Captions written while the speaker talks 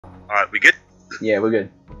Alright, we good? Yeah, we're good.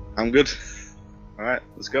 I'm good. Alright,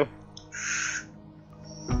 let's go.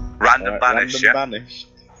 Random banish, yeah? Banish.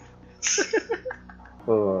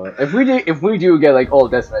 If we do get like all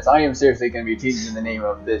decimus, I am seriously gonna be changing the name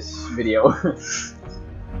of this video.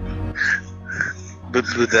 But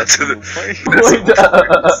that's the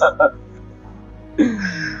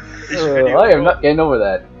I am not getting over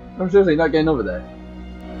that. I'm seriously not getting over that.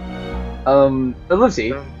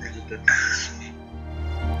 Livesey.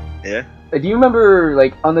 Yeah. Do you remember,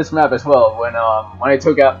 like, on this map as well, when I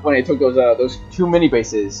took those two mini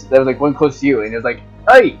bases, there was like one close to you, and it was like,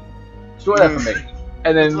 hey, destroy that for me,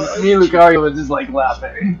 and then me and Lucario was just like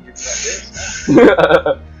laughing.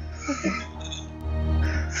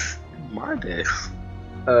 My base.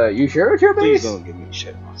 You sure it's your Please base? don't give me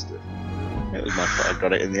shit, master. It was my fault. I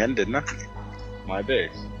got it in the end, didn't I? My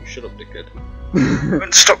base. You shut up, dickhead.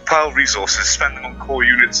 Don't stockpile resources, spend them on core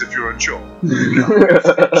units if you're unsure. No, keep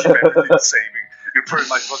everything saving. You put it in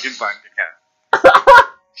my fucking bank account.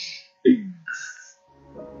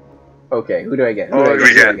 Okay, who do I get? Oh, do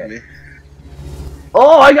I get?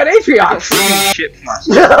 Oh, I got Atriox! Shit,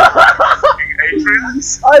 master.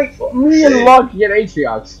 Atriox? Me and Locke get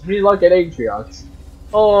Atriox. Me and Locke get Atriox.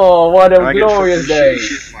 Oh, what a glorious day!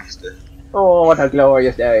 Shit, master. Oh, what a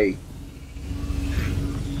glorious day!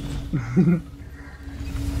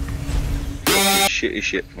 Shitty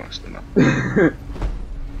shit, master, man.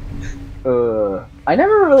 I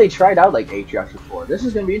never really tried out like Atriox before. This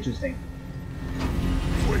is gonna be interesting.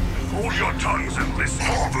 Hold your tongues and listen.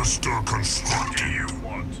 Harvester constructed. What do you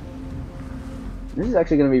want? This is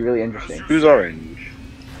actually gonna be really interesting. Who's orange?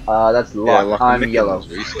 That's Locke. Locke I'm yellow.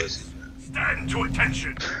 Stand to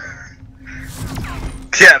attention.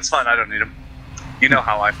 Yeah, it's fine, I don't need them. You know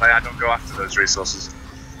how I play, I don't go after those resources.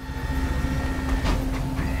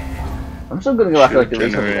 I'm still gonna go after like the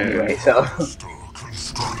resources anyway, so.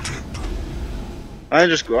 I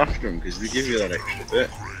just go after them because they give you that extra bit.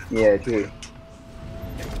 Yeah, true.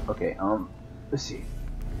 Okay, let's see.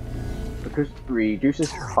 Reduces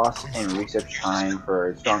cost and research time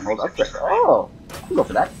for stronghold upgrade. Oh, I'll go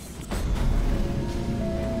for that.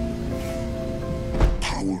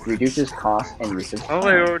 Reduces cost and research time. Oh,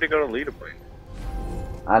 I already got a leader point.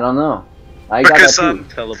 I don't know. I got that too.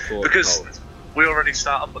 Teleport. Because we already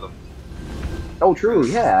start up with them. Oh, true.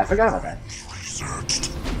 Yeah, I forgot about that.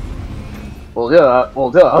 Well, duh.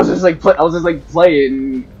 I was just like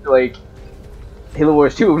playing like Halo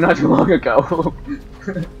Wars 2 not too long ago.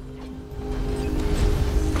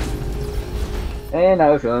 And I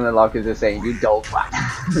was feeling that Locke is just saying, "You dull twat."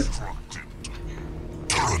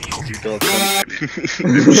 You dull twat.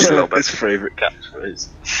 His favorite catchphrase.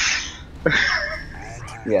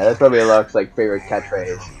 Yeah, that's probably Locke's like favorite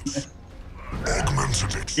catchphrase.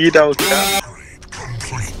 You dull twat.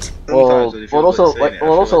 Well, also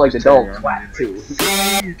like the dull twat too.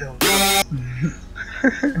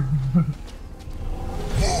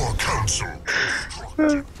 More council.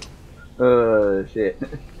 Shit.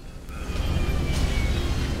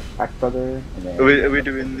 Pack brother. And then... Are we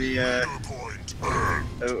doing the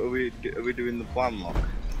are we doing the plan lock?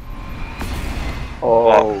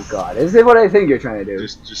 Oh god, is it what I think you're trying to do?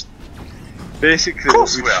 Just basically. Of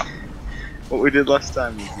course we are. What we did last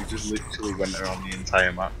time was we just literally went around the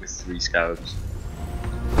entire map with 3 scouts.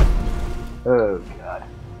 Oh god.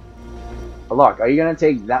 Locke, are you gonna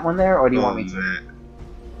take that one there, or do you want me to?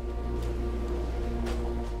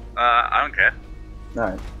 I don't care.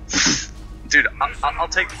 Alright. Dude, I'll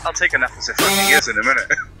take an episode fucking years in a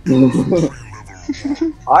minute.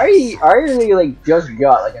 I really like just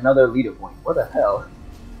got like another leader point. What the hell?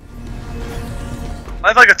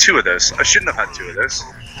 I've got 2 of those. I shouldn't have had 2 of those.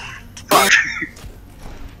 Fuck.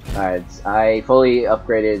 Alright, I fully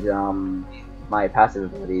upgraded my passive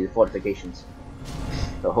ability, the fortifications.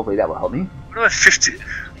 So hopefully that will help me. What do I 50?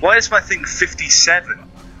 Why is my thing 57?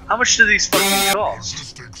 How much do these fucking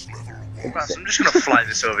cost? Christ, I'm just gonna fly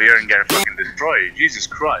this over here and get it fucking destroyed. Jesus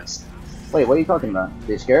Christ. Wait, what are you talking about?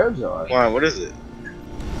 The scarabs or? Wow, what is it?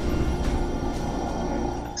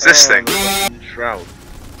 It's this thing. Shroud.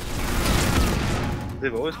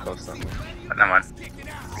 They've always cost that much. Never mind.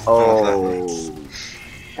 Oh.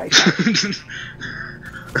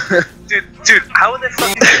 Dude, how are they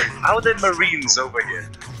fucking? How are they Marines over here?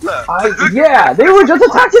 Look. Yeah, they were just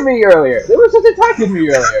attacking me earlier.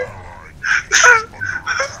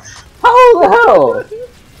 How the hell?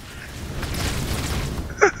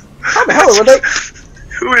 How the hell were they?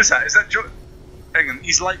 Who is that? Is that hang on,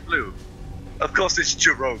 he's light blue. Of course it's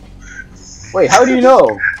Jerome. Wait, how do you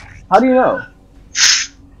know?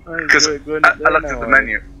 Because I looked at the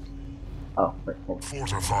menu. Oh, wait, hold on.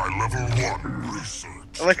 Fortify level 1 research.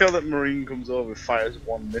 I like how that Marine comes over, fires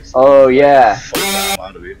one missile. Oh yeah. Fuck that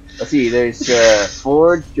out of you. Let's see. There's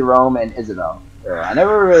Ford, Jerome, and Isabel. I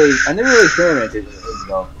never really experimented with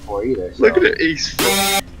Isabel before either. So. Look at it, he's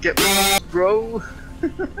fucking get bro.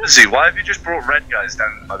 See, why have you just brought red guys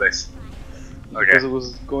down my base? Okay. Because I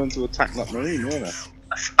was going to attack that Marine, wasn't I?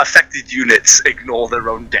 Affected units ignore their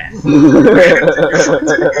own death.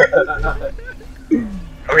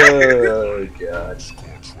 Oh god.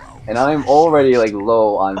 And I'm already like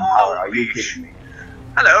low on power. Are you kidding me?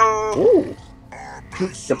 Hello. Ooh.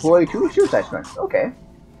 Deploy 2 suicide strengths. Okay.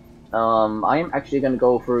 I'm actually gonna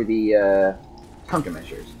go for the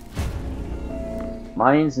countermeasures.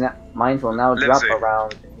 Mines will now drop Livesey.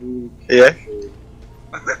 around. Yeah.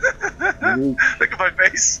 Look at my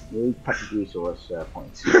face. New practice resource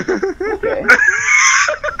points. Okay.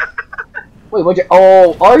 Wait, what?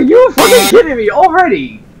 Oh, are you fucking kidding me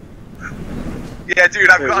already? Yeah, dude,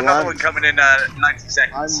 I've There's got another lads. one coming in 90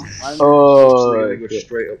 seconds. I'm Oh, gonna go shit.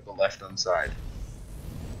 straight up the left hand side.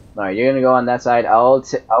 Alright, you're gonna go on that side. I'll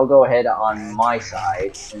go ahead on my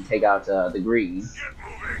side and take out the green.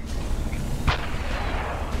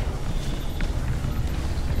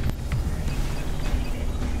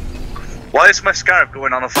 Why is my scarab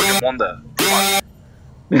going on a fucking wander? Come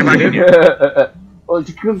back in here. Oh,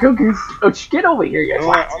 get over here, you No,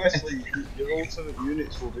 twat. honestly, your ultimate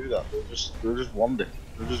units will do that. They'll just wander.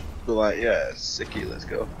 They'll just be like, yeah, sicky, let's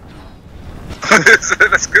go.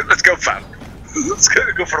 let's go, fam. Let's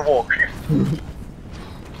go for a walk.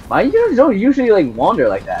 My units don't usually like wander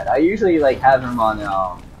like that. I usually like have them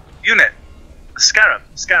on Unit, scarab,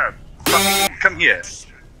 fucking come here.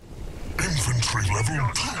 Infantry level.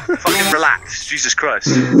 Fucking relax, Jesus Christ.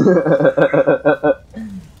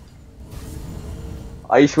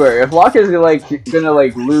 I swear, if Locke is gonna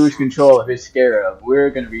lose control of his scarab, we're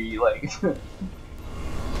gonna be like.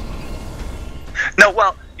 No,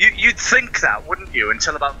 well, you'd think that, wouldn't you?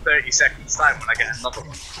 Until about 30 seconds time when I get another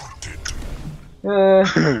one.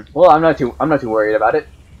 Well, I'm not too worried about it,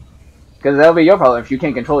 because that'll be your problem if you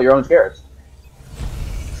can't control your own scarabs.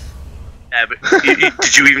 Yeah, but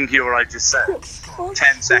did you even hear what I just said?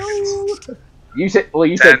 10 seconds. You said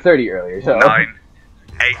 10, said 30 earlier, so 9,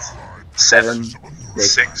 8, 7, 7,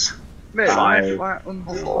 6, Mate, 5, flat on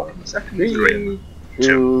 4, 3,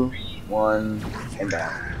 2, 1, and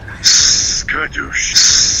down. Skadoosh.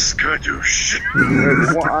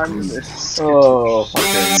 What I'm Oh,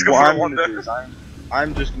 Let's go what for a I'm wander. gonna do is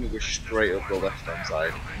I'm just gonna go straight up the left hand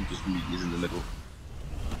side and just meet you in the middle.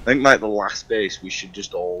 I think like the last base we should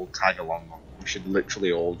just all tag along on. We should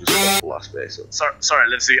literally all just go the last base up. Sorry,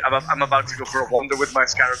 Livesey, I'm about to go for a wander with my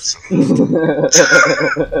scarabs.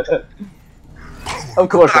 Of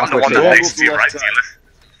course, I'm the Locke one would that say next to you, right,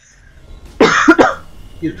 dealer?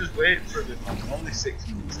 You just wait for it. Only 6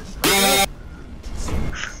 minutes.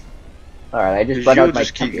 Alright, I just Because brought you'll out my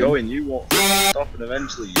just keep pumpkin. going. You won't stop, and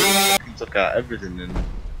eventually you fucking took out everything. And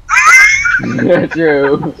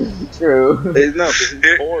True. True. because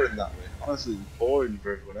it's boring that way. Honestly, it's boring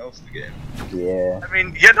for everyone else in the game. Yeah. I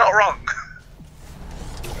mean, you're not wrong.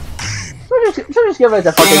 So just give us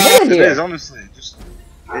a fucking minute It here. is honestly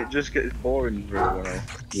it just gets boring for everyone else.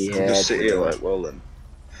 You Yeah. just sit here like, well then,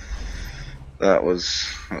 that was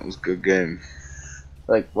a good game.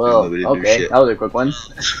 Like, well, Nobody didn't do okay, shit. that was a quick one.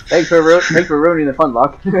 Thanks for ruining the fun,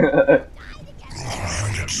 Locke.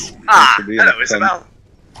 Ah, for being hello, fun. Isabel.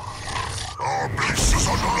 Our base is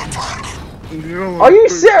under attack. Are you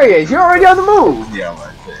serious? You're already on the move. Yeah,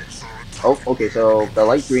 like this. Oh, okay. So the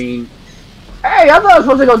light green. Hey, I thought I was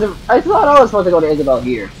supposed to go to. I thought I was supposed to go to Isabel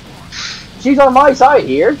here. She's on my side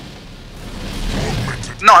here.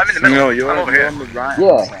 No, I'm in the middle. No, you're I'm over you're here. on the right.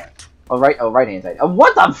 Yeah. Oh, right hand side.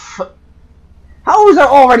 What the f? How is there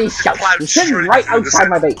already scouts? Plowed They're sitting straight right through the outside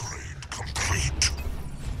my base.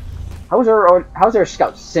 How's there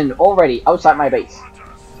scouts sitting already outside my base?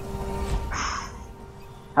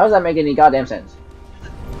 How does that make any goddamn sense?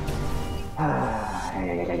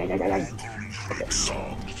 Okay.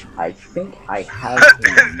 I think I have.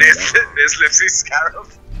 There's Livesey's scarab.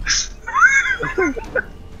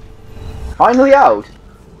 Finally out.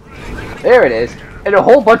 There it is. And a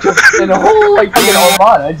whole bunch of, and a whole like fucking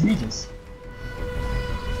armada. Jesus.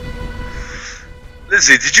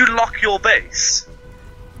 Livesey, did you lock your base?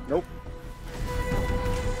 Nope.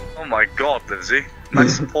 Oh my god, Livesey.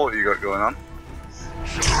 Nice support you got going on.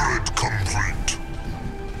 Turret complete.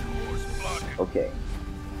 Okay.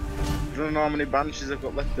 I don't know how many banshees I've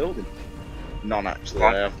got left building. None actually.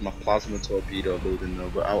 What? I have my plasma torpedo building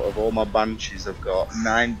though, but out of all my banshees, I've got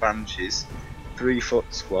 9 banshees, 3 foot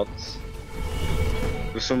squads.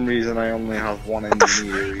 For some reason, I only have 1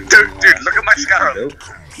 engineer. Dude, look at my scarab.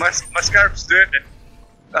 My scarab's dirty.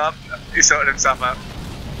 He sorted himself out.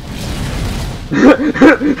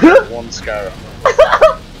 One scarab.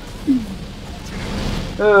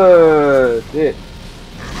 Shit.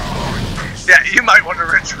 Yeah, you might want to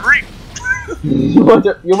retreat. You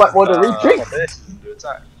might want to retreat. My base is under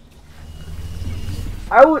attack.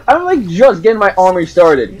 I'm like just getting my army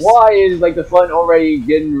started. Why is like the fun already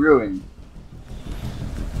getting ruined?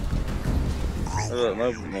 I don't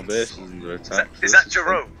know, but my base is under attack. Is that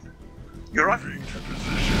Jerome? You're right.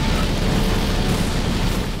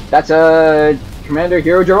 That's Commander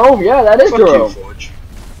Hero Jerome. Yeah, that is Fuck Jerome. you, Forge.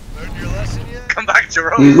 Learned your lesson yet? Come back,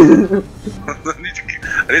 Jerome. I need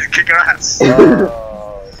to kick your ass.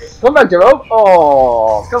 Come back, Jerome.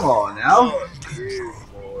 Oh, come on now.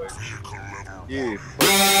 You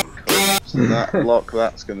fucking cunt. So that Locke,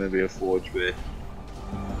 that's gonna be a Forge base.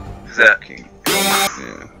 Is it? Fucking cunt,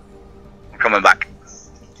 yeah. I'm coming back.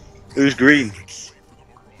 Who's green?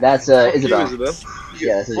 That's Fuck Isabel. You, Isabel.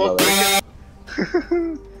 Yeah, that's Isabel.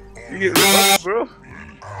 You get fucked, bro.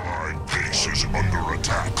 Allied base is under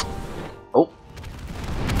attack. Oh,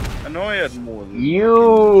 I know I had more than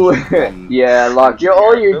you. Yeah, Locke.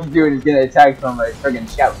 All you're doing is getting attacked from a friggin'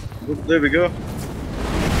 scout. There we go.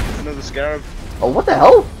 Another scarab. Oh, what the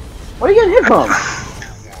hell? Where are you getting hit from?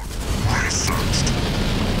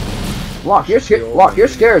 Locke, you're scared. Locke, you're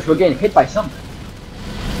scared for getting hit by something.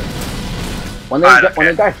 When they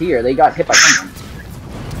got here, they got hit by something.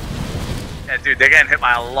 Yeah, dude, they're getting hit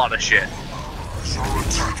by a lot of shit.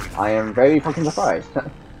 I am very fucking surprised.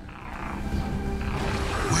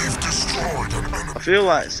 We've destroyed an enemy. I feel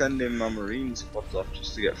like sending my marine squads off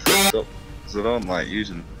just to get fucked up, because I don't like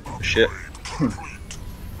using shit.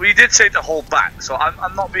 We did say to hold back, so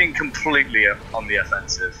I'm not being completely on the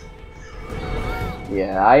offensive.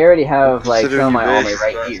 Yeah, I already have like some Considering of my your army base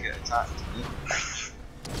right tries to here. get attacked,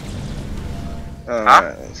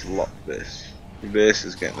 alright, let's lock this. Your base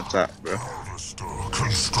is getting attacked, bro. Harvester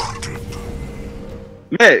constructed.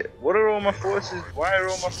 Mate, what are all my forces? Why are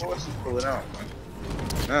all my forces pulling out, man?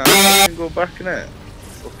 Nah, I can go back in it.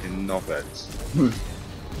 Fucking knobheads.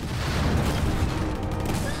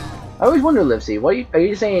 I always wonder, Livesey, what are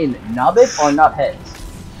you saying, knobbit or knobheads?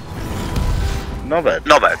 Knobhead.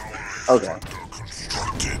 Not bad. Okay.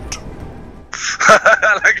 Constructed.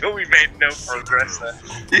 I like how we made no progress there.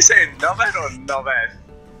 You saying not bad or not bad?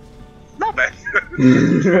 Not bad.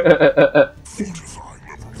 Fortify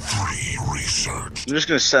level 3 research. I'm just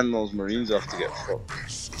gonna send those marines off to get fucked.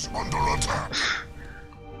 Base is under attack.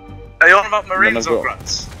 Are you on about Marines Then I've or got-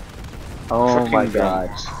 grunts? Oh Fucking my god.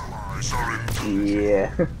 Allies are in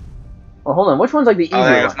Yeah. Oh, hold on. Which one's like the easier Oh,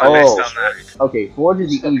 There's one? my base Oh, down there. okay. Forge is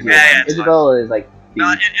the easier Yeah, one. it's Isabel is like the.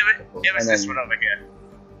 No, it was and this then- one over here.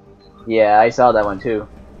 Yeah, I saw that one too.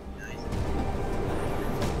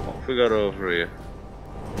 What we got over here?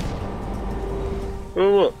 Oh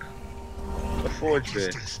look, a forge base.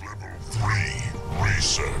 logistics level 3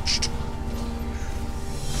 researched.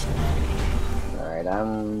 Alright,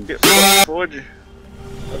 I'm. Get fucked, forge.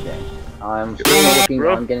 Okay. I'm Get still fucked, working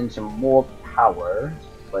bro. on getting some more power,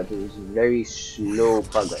 but it is very slow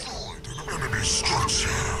progress. Enemy structure.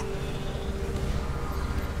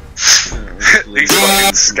 These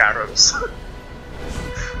fucking scarabs.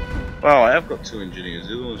 Wow, I have got 2 engineers.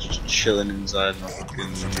 The other one's just chilling inside my fucking.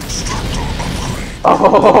 Constructor upgrade.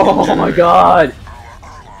 Oh my god!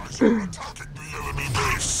 Allies are attacking the enemy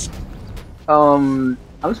base. I'm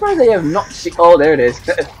surprised they have not seen. Oh, there it is.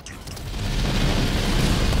 Have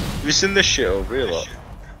you seen this shit over here, lot?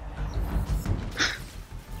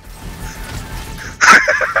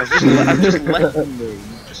 I've just left them there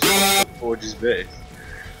and just fucked up Forge's base.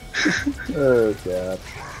 Oh god.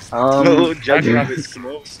 Little jackrabbits come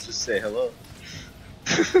over to just say hello.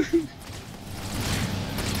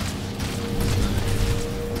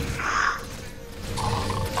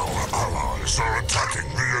 Our allies are attacking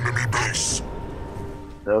the enemy base.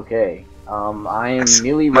 Okay. I am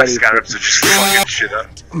nearly My ready. scarabs are just fucking shit up.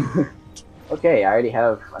 Okay, I already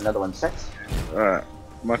have another one set. Alright,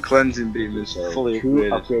 my cleansing beam is fully 2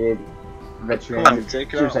 upgraded. upgraded Come veteran on,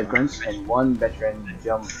 take it out. suicide grunts and 1 veteran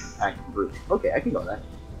jump pack brute. Okay, I can go that.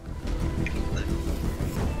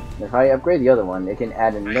 If I upgrade the other one, it can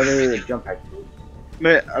add another jump pack brute.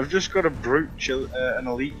 Mate, I've just got a brute an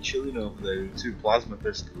elite chilling over there with 2 plasma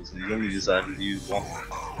pistols, and he's only decided to use 1.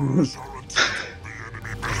 Allies are attacking the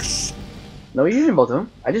enemy base. No, he's using both of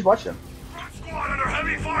them. I just watched them. Squad under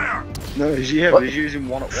heavy fire. No, yeah, What? but he's using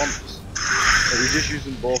 1 at once. Like, he's just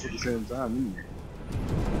using both at the same time, isn't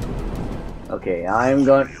he? Okay, I'm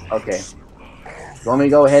going. Okay. You want me to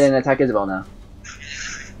go ahead and attack Isabel now?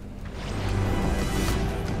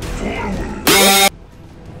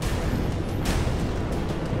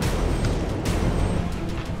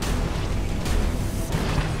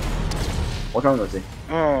 What's wrong, Livesey?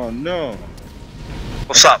 Oh no.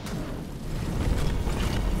 What's up?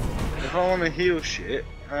 If I want to heal shit,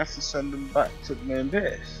 I have to send them back to the main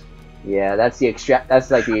base. Yeah, that's the extract.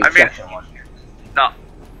 That's like the extraction one. No,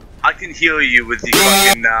 I can heal you with the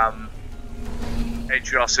fucking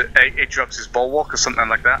Atriox's bulwark or something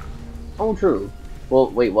like that. Oh, true. Well,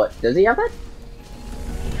 wait, what? Does he have that?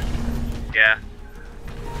 Yeah.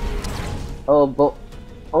 Oh,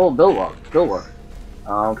 Bulwark.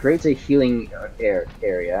 Creates a healing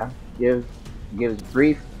area. Gives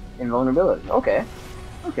brief invulnerability. Okay.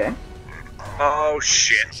 Okay. Oh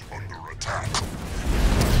shit.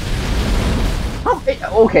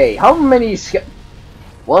 Okay, how many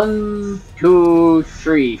 1, 2,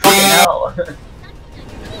 3. Fucking hell.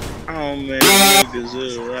 Oh man,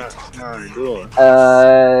 niggas are at my door.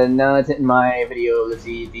 No, it's in my video. Let's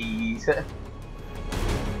see these.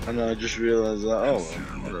 And I just realized that, oh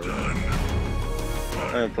well, whatever.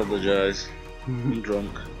 I apologize. I'm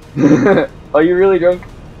drunk. Are you really drunk?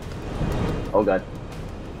 Oh god.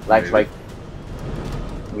 Lag spike.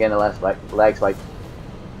 Again, the last spike. Lag spike.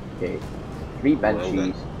 Okay. 3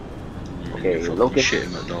 banshees. Okay, Locust. Shit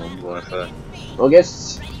in McDonald's Wi-Fi.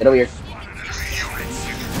 Locust, get over here.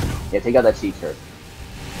 Yeah, take out that sea shirt.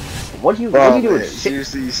 What do you do with shit?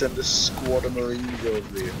 Seriously, you send a squad of Marines over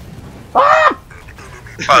there. Ah!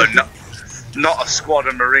 Oh no, not a squad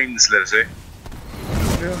of Marines, Livesey.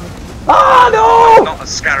 Ah, no! Not a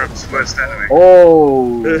Scarab's worst enemy.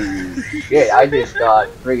 Oh shit! I just got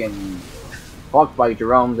friggin' fucked by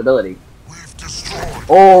Jerome's ability.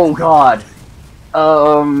 Oh god.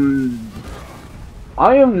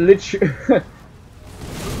 I am literally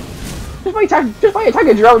just by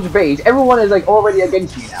attacking Jerome's base, everyone is like already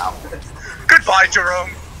against me now. Goodbye,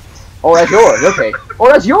 Jerome. Oh, that's yours. Okay. Oh,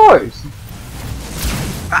 that's yours.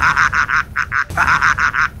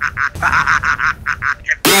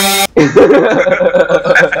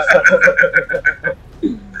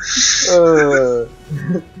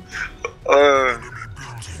 Alright,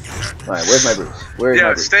 where's my Bruce? Where's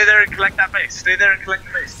my Bruce? Stay there and collect that base. Stay there and collect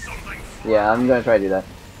the base. Yeah, I'm gonna try to do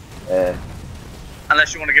that.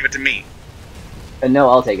 Unless you want to give it to me. No,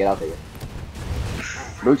 I'll take it. I'll take it.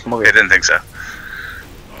 Bruce, come over I here. didn't think so.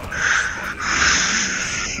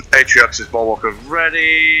 Atriox's bulwark is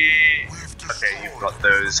ready. Okay, you've got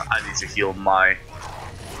those. I need to heal my.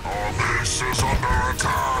 Our base is under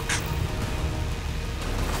attack.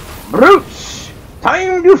 Bruce,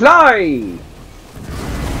 time to fly.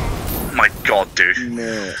 My god, dude.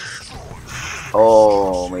 No.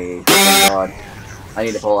 Oh my fucking god! I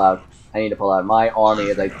need to pull out. I need to pull out. My army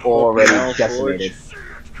is like already decimated.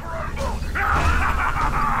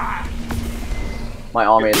 My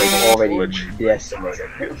army is like already decimated.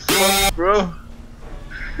 Bro.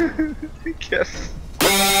 Yes.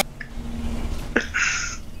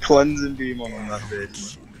 Cleansing beam on that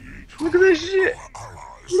bitch. Look at this shit.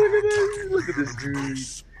 Look at this. Look at this dude.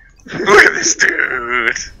 Look at this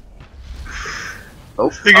dude. Oh.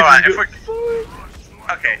 Alright,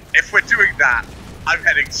 if we're doing that, I'm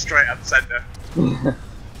heading straight up center.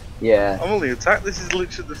 Yeah. I'm only attacked. This is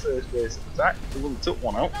literally the first base of attack. We only took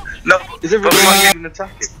one out. No, Is everyone even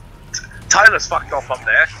attacking? Tyler's fucked off up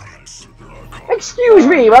there. Excuse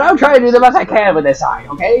me, but I'm trying to do the best I can with this side,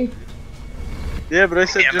 okay? Yeah, but I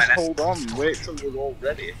said Yeah, just man. hold on, wait till we're all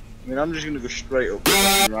ready. I mean, I'm just gonna go straight up the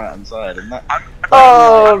right hand side, and that. I'm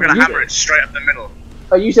Oh, gonna you- hammer it straight up the middle.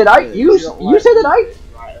 Oh, you said you said that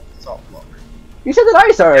right at the top block. you said that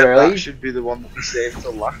I started Yeah, early. that should be the one that we saved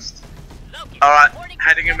till last. Alright,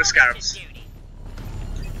 heading in with Scarabs.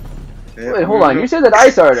 Yeah, Wait, hold on. You said that I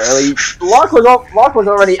started early. Locke was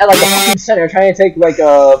already at like the fucking center, trying to take like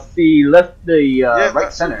the right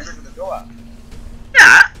that's center. what we're gonna go at.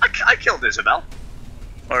 Yeah, I killed Isabel.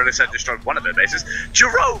 Or at least I destroyed one of her bases.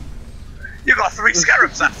 Jerome! You got 3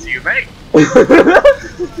 Scarabs after you, mate.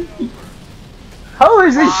 How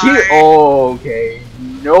is this shield? Oh, okay.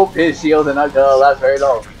 Nope, his shield is not gonna last very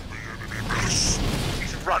long. He's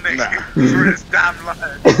running Nah. through his damn line.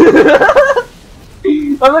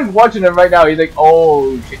 I'm like watching him right now. He's like,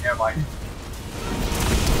 oh shit, never mind.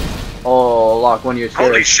 Oh, Locke, one of your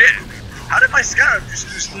Holy swords. shit! How did my Scarab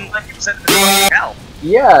just 90% of the fucking hell?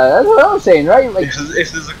 Yeah, that's what I was saying, right? Like, If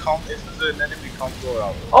there's an enemy contour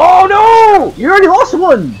out there. oh no! You already lost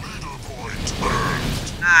one.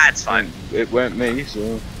 Ah, it's fine. It weren't me,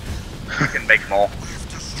 so. We can make more.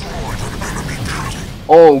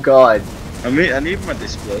 Oh god, I need my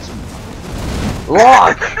displacement.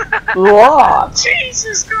 Locke, Locke.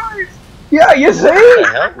 Jesus Christ! Yeah, you see? The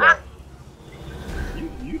hell, bro?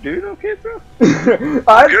 You doing okay, bro?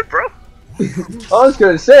 I Good, bro. was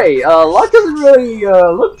gonna say, Locke doesn't really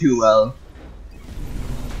look too well.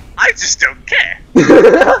 I I just don't care.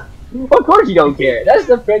 Of course you don't care. That's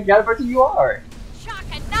the kind of person you are. Shock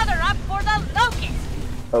another up for the Locust.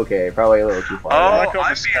 Okay, probably a little too far. Oh, I got I'm the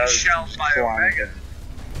being scouts shelled by flying. Omega.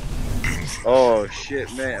 Oh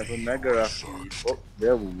shit, mate, if Omega after you, fuck, they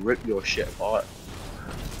will rip your shit apart.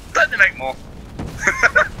 Let me make more.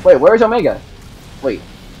 Wait, where's Omega? Wait.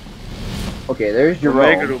 Okay, there's Jerome.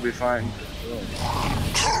 Omega will be fine.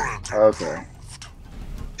 Okay.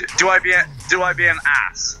 Do I be an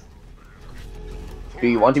ass? Do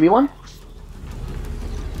you want to be one?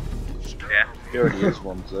 Yeah. He already is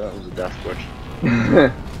one, so that was a daft question.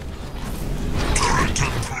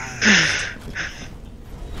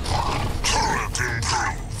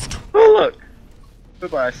 Oh look!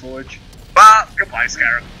 Goodbye, Forge. Ah, goodbye,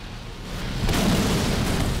 Scarab.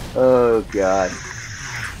 Oh god.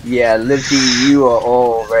 Yeah, Livesey, you are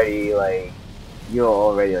already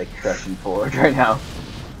crushing Forge right now.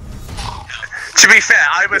 To be fair,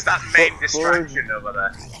 I was that main distraction over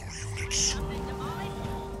there.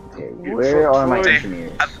 Okay, where are my Dave,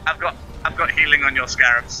 engineers? I've got healing on your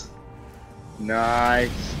scarabs. Nice.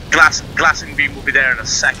 Glass and beam will be there in a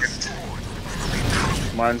second.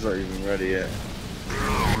 Mine's not even ready yet.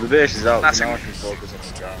 The base is out, That's so now I okay. can focus on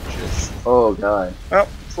the ground shit. Oh god. Oh,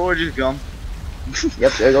 Forge is gone.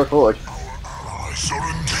 Yep, there goes Forge. Allies are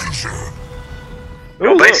in danger. Your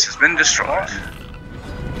Oh, base look. has been destroyed.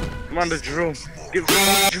 Commander Jerome. Give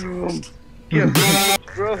Jerome. Give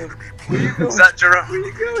Jerome. Where you going? Is that Jerome? Where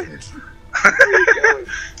you going?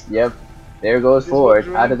 Yep. There goes Forge,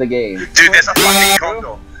 out of the game. Dude, there's a fucking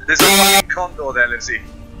condor. There's a fucking condor there, Livesey.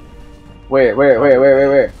 Where?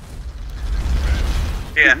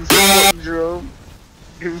 Yeah. Give fuck, Jerome.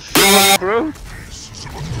 Give fuck, bro. Base is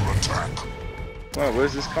under attack. Wow,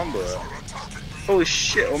 where's this combo at? Holy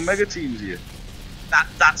shit, Omega team's here.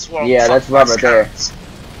 That's what. Yeah, that's Rob right there.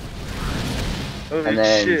 Holy And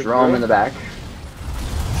then shit, Jerome bro. in the back.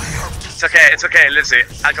 It's okay, Livesey.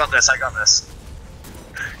 I got this.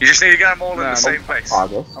 You just need to get them all in the same place.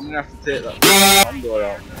 August. I'm gonna have to take that combo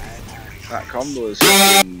out. That combo is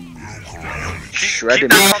fucking shredding Keep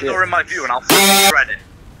that my condor shit. in my view and I'll fucking shred it.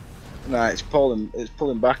 Nah, it's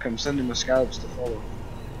pulling back. I'm sending my scouts to follow.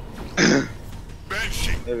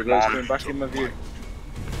 There we go, it's going back in my view.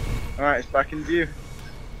 Alright, it's back in view.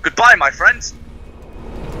 Goodbye, my friends.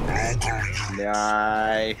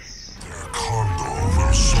 Nice. Condor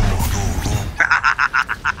will soar no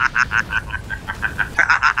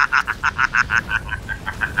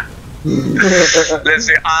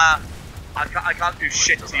Livesey, I can't do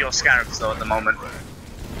shit to your scarabs though at the moment.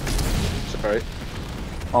 Sorry.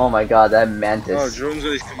 Oh my god, that Oh, mantis. Jerome's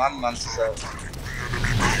got his command mantis out.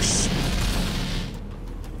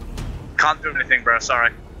 Can't do anything, bro.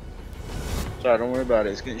 Sorry. Sorry, don't worry about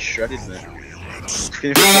it. It's getting shredded, man. It's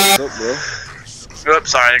getting fucked up, bro.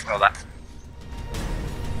 Oops, sorry. Ignore that.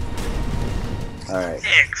 Alright.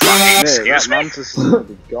 Fucking Mate, excuse that me. mantis is gonna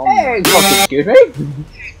be gone. Hey, fucking excuse me?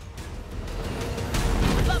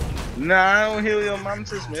 Nah, don't heal your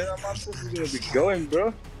mantis, man. That mantis is gonna be going, bro.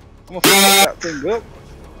 I'm gonna fuck that thing up.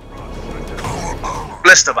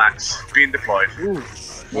 Blister backs being deployed. Ooh.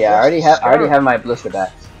 Yeah, I already have my blister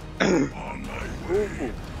backs. Ooh.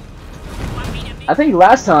 I think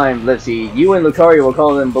last time, let's see, you and Lucario were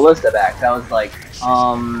calling them ballista backs. I was like,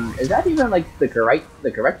 is that even like the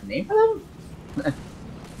correct name for them? The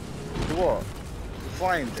what? The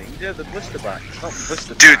flying thing? Yeah, the blister back. It's not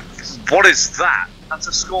blister Dude, backs. what is that? That's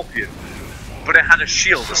a scorpion. But it had a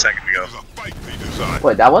shield a second ago.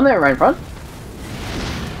 Wait, that one there right in front?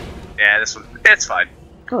 Yeah, this one. It's fine.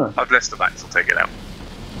 Huh. My blister backs will take it out.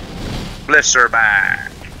 Blister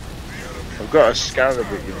back. I've got a scarab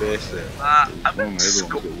at your base there. I've One been of my other ones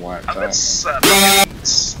get wiped I've been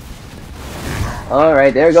out.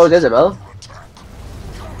 Alright, there goes Isabel.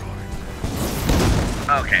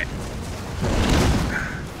 okay.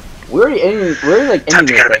 We're already ending Time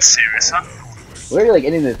to get a bit this. serious, huh? We're already like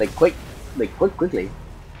ending this quickly.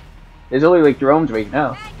 There's only like Jerome's right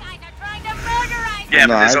now. Bad guys are trying to murder us. Yeah,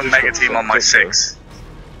 No, but there's I a just mega got team on my fucked up, 6.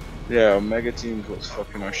 Yeah, Omega team's what's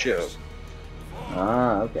fucking our shit up.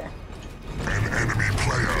 Ah, okay. An enemy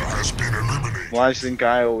player has been eliminated. Why do you think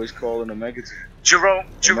I always call an Omega team? Jerome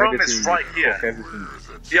Omega is team right fuck here. everything.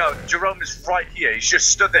 Yo, Jerome is right here. He's just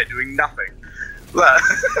stood there doing nothing. Look.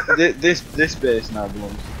 This base now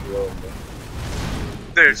belongs to Jerome, bro.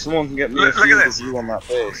 Dude, If someone can get me a look at field this. of view on that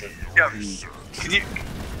base. Yo, can you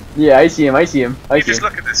Yeah, I see him. I see him. just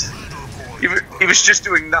look at this? He was just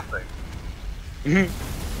doing nothing.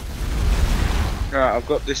 Right, I've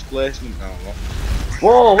got displacement now. Look.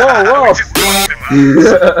 Whoa, We whoa, just fucked him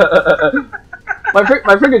up. whoa! my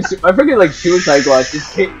freaking like suicide squad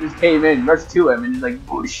just came in, rushed to him, and just like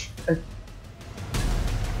whoosh.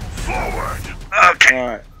 Forward. Okay.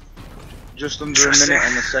 Alright. Just under a minute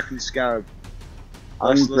on the second scarab.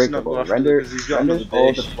 Unbreakable. Renders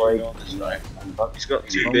all deployed. He's got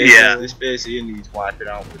 2 bases. Yeah. This base here needs wiping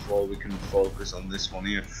out before we can focus on this one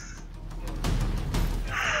here.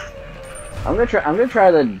 I'm gonna try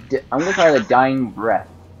the dying breath.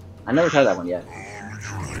 I never tried that one yet.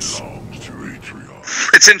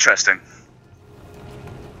 It's interesting.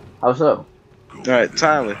 How so? Alright,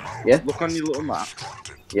 Tyler. Yeah? Look on your little map.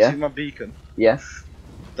 Yeah? See my beacon? Yeah?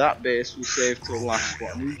 That base will save till last.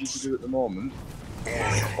 What I need you to do at the moment,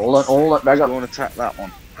 Hold on, back up. go and attack that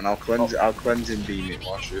one. And I'll cleanse it, I'll cleanse and beam it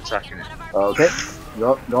whilst you're attacking it. Okay.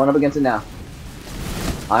 Going up against it now.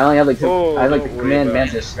 I only have like Oh, I have like don't the worry command about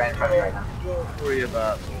mantis right in front of me right now. Don't worry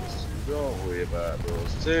about those two. Don't worry about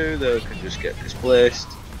those two. They can just get displaced.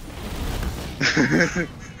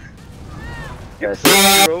 Yes.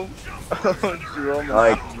 Jerome. Jerome and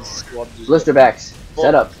Alright. Adam's squad just Blisterbacks,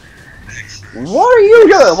 set up. What are you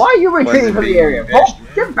doing? Why are you retreating from the area? Oh,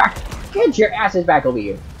 get back! Get your asses back over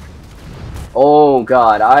here! Oh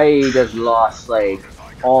god, I just lost like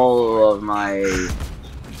all of my.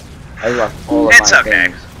 I lost all of It's my okay.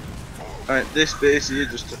 things. Alright, this base here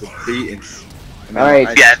just took a beating. Alright.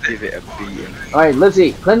 I Yeah. just give it a beating. Alright,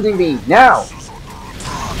 Livesey, cleansing beam now!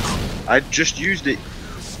 I just used it.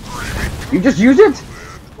 You just used it?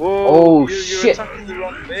 Oh, you're shit. attacking the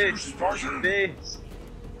wrong base. Wrong base.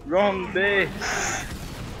 Wrong base.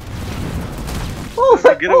 Oh,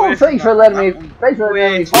 Get away from thanks for that. letting me. That one. Thanks for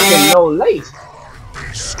letting me fucking know late.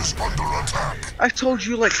 Base is under attack. I told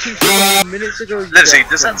you like 2 fucking minutes ago. you Livesey, got-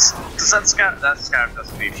 does that scarab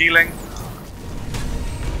doesn't need healing?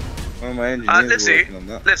 Oh, my engineer's Livesey, working on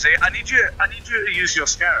that. Livesey, I need you to use your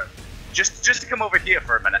scarab. Just to come over here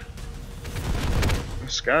for a minute. The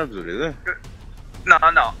scarab's already there. No,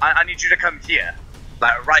 I need you to come here.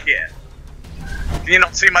 Like, right here. Can you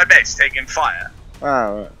not see my base taking fire? Ah,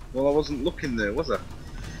 right. Well, I wasn't looking there, was I?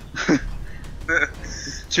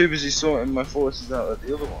 Too busy sorting my forces out at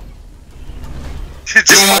the other one.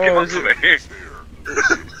 Just fuck him up is for it? me.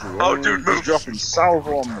 Oh, dude, He's move. dropping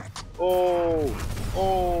salvo on me.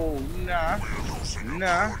 Oh, nah.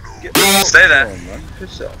 Get the Stay there. on, man.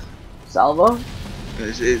 Piss off. Salvo?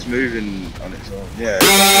 It's moving on its own. Yeah,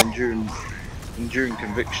 it's enduring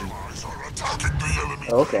conviction. Attacking the enemy.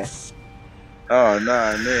 Okay. Oh,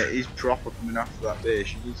 nah, mate, he's proper coming after that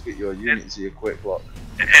base. You need to get your units here quick, Locke.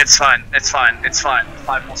 It's fine.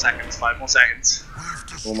 5 more seconds.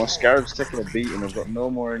 Well, my scarab's taking a beating. I've got no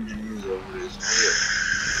more engineers over here.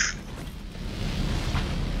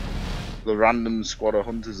 The random squad of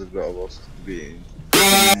hunters have got a lost beating.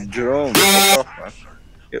 Jerome, fuck off, man.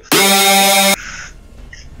 Get fucked.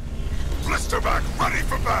 Blisterback ready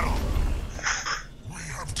for battle. We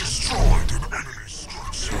have destroyed an enemy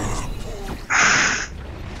structure.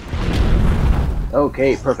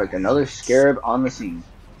 Okay, perfect. Another scarab on the scene.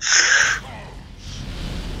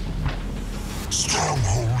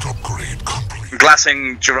 Stronghold upgrade complete.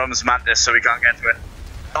 Glassing Jerome's mantis so he can't get to it.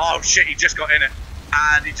 Oh shit, he just got in it.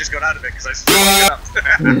 And he just got out of it because I fucked it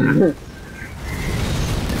up.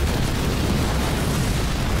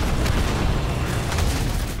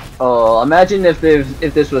 Oh, imagine if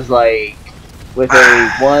this was like with a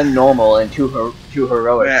 1 normal and 2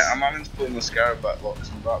 heroics. Yeah, I'm having to pull my scarab back, Locke,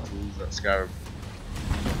 'cause I'm about to lose that scarab.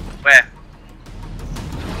 Where?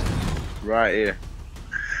 Right here.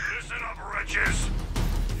 Listen up, wretches.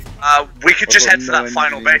 We could just I've got head for no that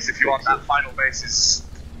final engineers base to if you want. fix That final base is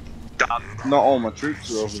done. Not all my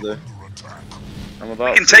troops are over there. I'm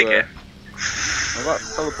about We can to, take it. I'm about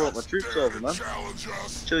to teleport my troops over, man. Challenge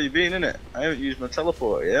us. Chill, you been in it. I haven't used my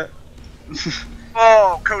teleporter yet.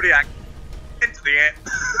 Oh, Kodiak. Into the air.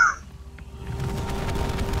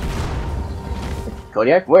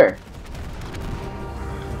 Kodiak, where?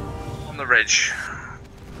 On the ridge.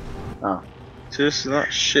 Oh. Just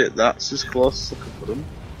that shit, that's as close as I could put him.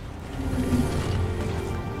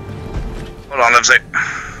 Hold on, Livesey.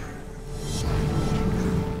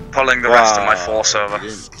 Pulling the rest of my force over.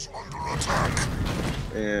 Is under attack.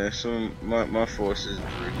 Yeah, so my forces.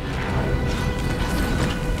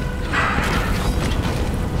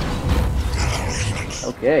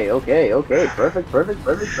 Okay. Perfect.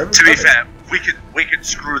 To be fair, we could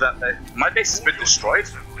screw that base. My base has been destroyed.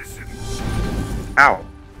 Ow.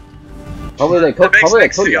 Probably like The base probably like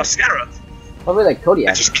next to your Kodiak. scarab. Probably like I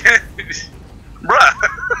Kodiak. just can't. Bruh.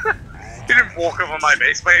 You didn't walk over my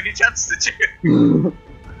base by any chance, did you?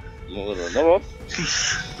 More than I know of.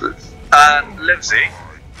 Livesey,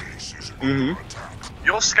 Mm-hmm.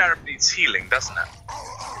 your scarab needs healing, doesn't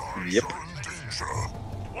it? Yep.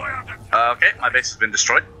 Okay, my base has been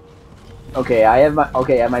destroyed. Okay, I have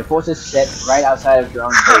my forces set right outside of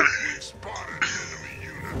Drone's base.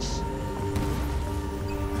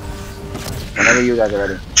 Whenever you guys are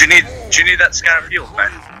ready. Do you need that scarab healed,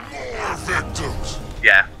 man?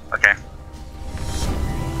 Yeah. Okay.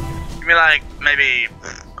 Give me like maybe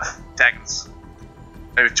seconds,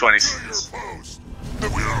 maybe 20 seconds.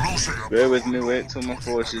 Bear with me, wait till my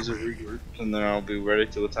forces are regrouped, and then I'll be ready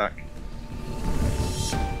to attack.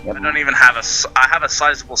 Yep. I don't even have I have a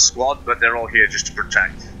sizable squad, but they're all here just to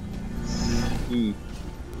protect. Hmm.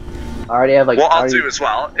 I already have like. What I'll do as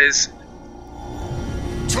well is.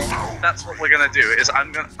 That's what we're gonna do. Is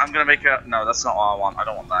I'm gonna make a. No, that's not what I want. I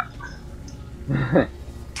don't want that.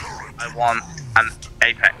 I want an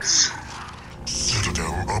apex.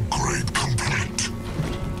 Citadel upgrade complete.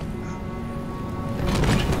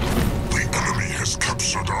 The enemy has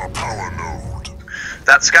captured our power node.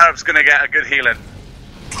 That scarab's gonna get a good healing.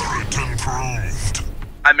 Turret improved.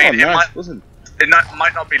 I mean, Oh, nice, it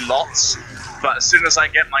might not be lots, but as soon as I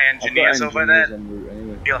get my engineers over there,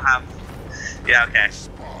 anyway. you'll have. Yeah, okay.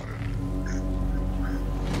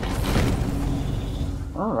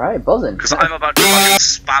 Alright, buzzing. Because I'm about to fucking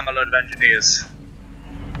spam a load of engineers.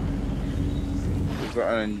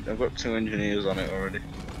 I've got 2 engineers on it already.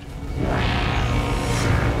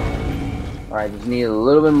 Alright, just need a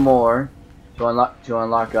little bit more to unlock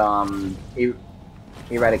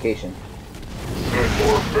eradication. No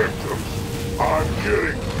more victims. I'm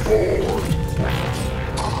getting bored.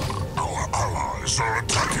 Our allies are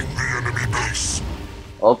attacking the enemy base.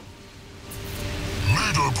 Oh,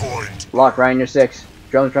 Leader point. Locke, Ryan, you're 6.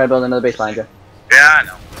 Drone's trying to build another base behind you. Yeah, I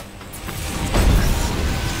know.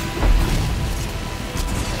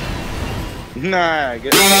 Nah,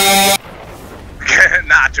 get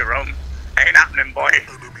Nah, Jerome. Ain't happening, boy. Enemy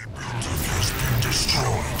building has been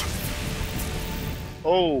destroyed.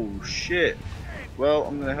 Oh shit. Well,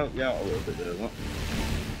 I'm gonna help you out a little bit there, look.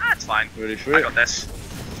 That's fine. Ready for I it? got this.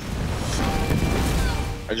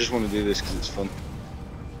 I just want to do this because it's fun.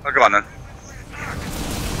 Oh, go on then.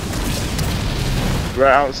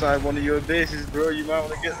 Right outside one of your bases, bro. You might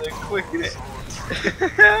want to get there quick, innit?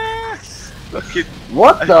 Fucking.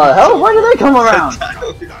 What the hell? Where did they come around?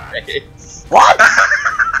 What?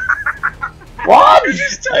 What?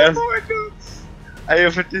 I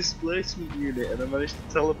have a displacement unit and I managed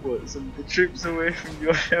to teleport some of the troops away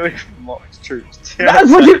from Locke's troops.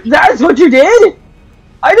 That's what you did?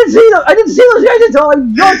 I didn't see those guys until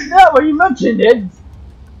like just now when you mentioned it.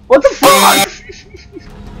 What the fuck?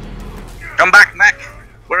 Come back, Mac.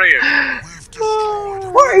 Where are you?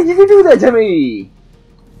 Why did you do that to me?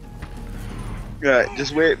 Right,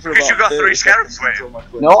 just wait for about. Because you got 3 30 scarabs seconds until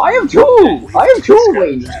waiting. my No, I have 2. I have 2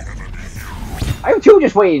 waiting. I have 2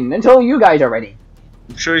 just waiting until you guys are ready.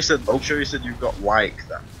 I'm sure you said you've got like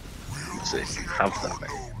that. So you have that, mate.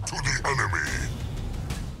 To the enemy.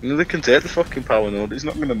 You know, they can take the fucking power node. It's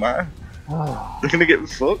not gonna matter. They're gonna get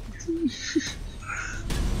fucked.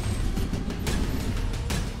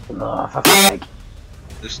 Oh, for fuck's sake.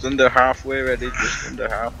 Just under halfway ready. Just under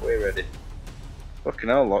halfway ready. Fucking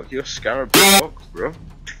hell, Locke, you're scarab fucked, bro.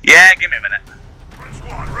 Yeah, give me a minute.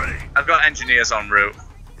 I've got engineers en route.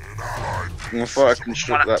 I thought I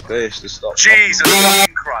construct that base to stop. Jesus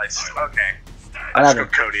fucking Christ. Okay. I just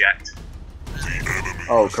got Kodiak.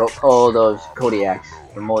 Oh, those Kodiaks,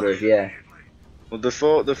 the motors, yeah. Well,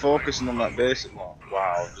 they're focusing on that base at Locke.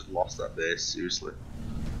 Wow, I've just lost that base, seriously.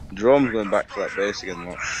 Drone's going back to that base again,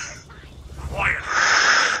 Locke.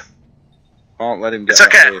 Can't let him get It's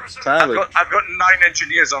okay. that base. Tyler. I've got 9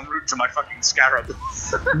 engineers en route to my fucking scarab.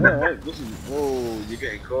 No, listen. Whoa, you're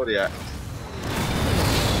getting Kodiak.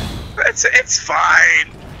 It's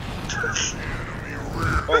fine.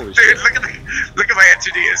 Holy Dude, shit. look at my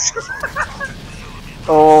engineers.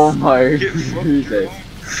 Oh my Get fucked, Jesus. Drone.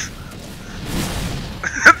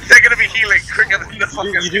 They're gonna be healing quicker than the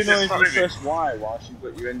fucking. You do know if you press Y whilst you've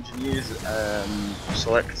got your engineers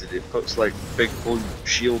selected, it puts like big blue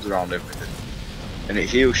shields around everything. And it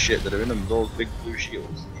heals shit that are in them, those big blue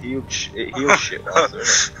shields. It heals shit whilst they're in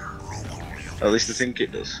it. At least I think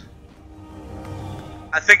it does.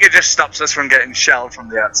 I think it just stops us from getting shelled from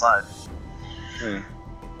the outside. Yeah.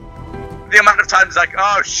 The amount of times like,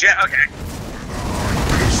 oh shit, okay.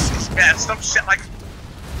 Yeah, stop shit like.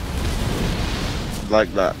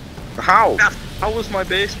 Like that. How? Yeah. How was my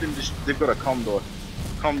base been just... They've got a Condor.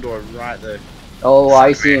 Condor right there. Oh,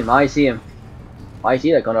 I see him. I see him. I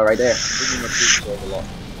see that Condor right there. Bringing my troops over a lot.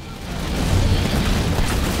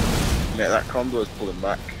 Mate, that Condor's pulling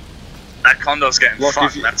back. That condo's getting Locke,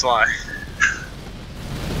 fucked, if you- that's why.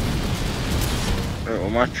 Right, well,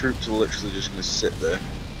 my troops are literally just gonna sit there.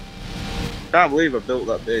 Can't believe I built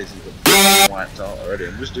that base and got wiped out already.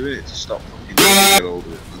 I'm just doing it to stop fucking getting older.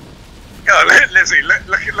 Yo, Livesey,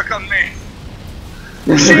 look on me.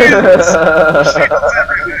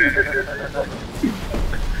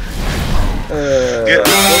 Get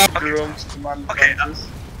your own command. Okay,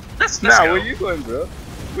 let's Nah, go. where you going, bro?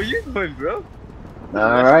 Where you going, bro?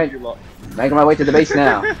 Alright, making my way to the base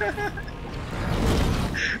now.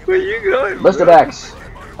 Where you going, bro? List of X.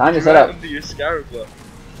 Time to set Right up. under your scarab block.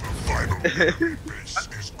 Base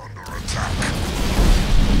is under attack.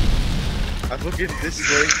 I fucking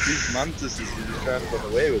displaced these mantises and you're trying to run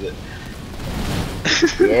away with it.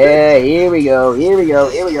 Yeah, here we go, here we go,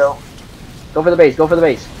 here we go. Go for the base, go for the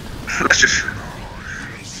base. Let's just.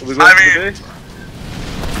 Are we going to the base?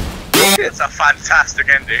 It's a fantastic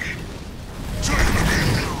ending.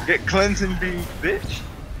 Get cleansing beam, bitch.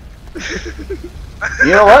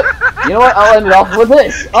 You know what? You know what? I'll end it off with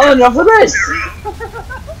this. I'll end it off with this.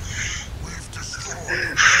 We've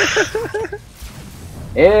destroyed.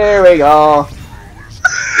 Here we go.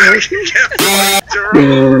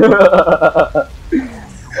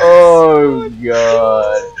 Oh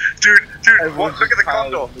god. Dude, Everyone's look at the just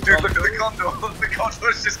piled condo. on the Dude, condo. look at the condo. The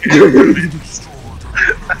condo's just getting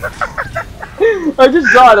I just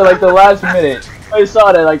saw it at like the last minute. I saw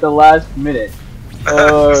it at like the last minute.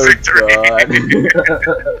 Oh Victory.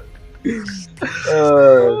 god.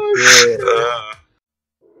 Oh shit.